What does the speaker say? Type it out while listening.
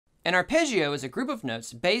An arpeggio is a group of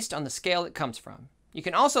notes based on the scale it comes from. You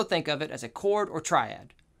can also think of it as a chord or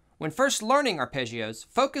triad. When first learning arpeggios,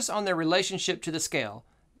 focus on their relationship to the scale.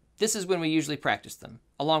 This is when we usually practice them,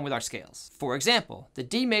 along with our scales. For example, the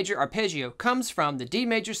D major arpeggio comes from the D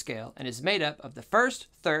major scale and is made up of the first,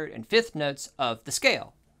 third, and fifth notes of the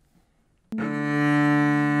scale.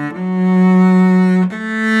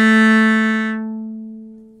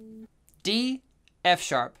 D, F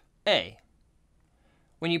sharp, A.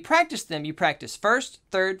 When you practice them, you practice first,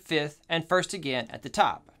 third, fifth, and first again at the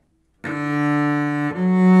top.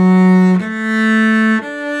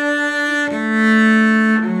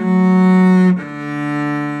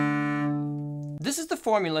 This is the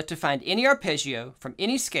formula to find any arpeggio from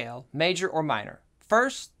any scale, major or minor.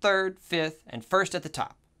 First, third, fifth, and first at the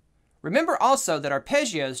top. Remember also that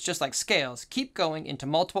arpeggios, just like scales, keep going into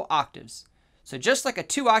multiple octaves. So just like a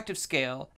 2-octave scale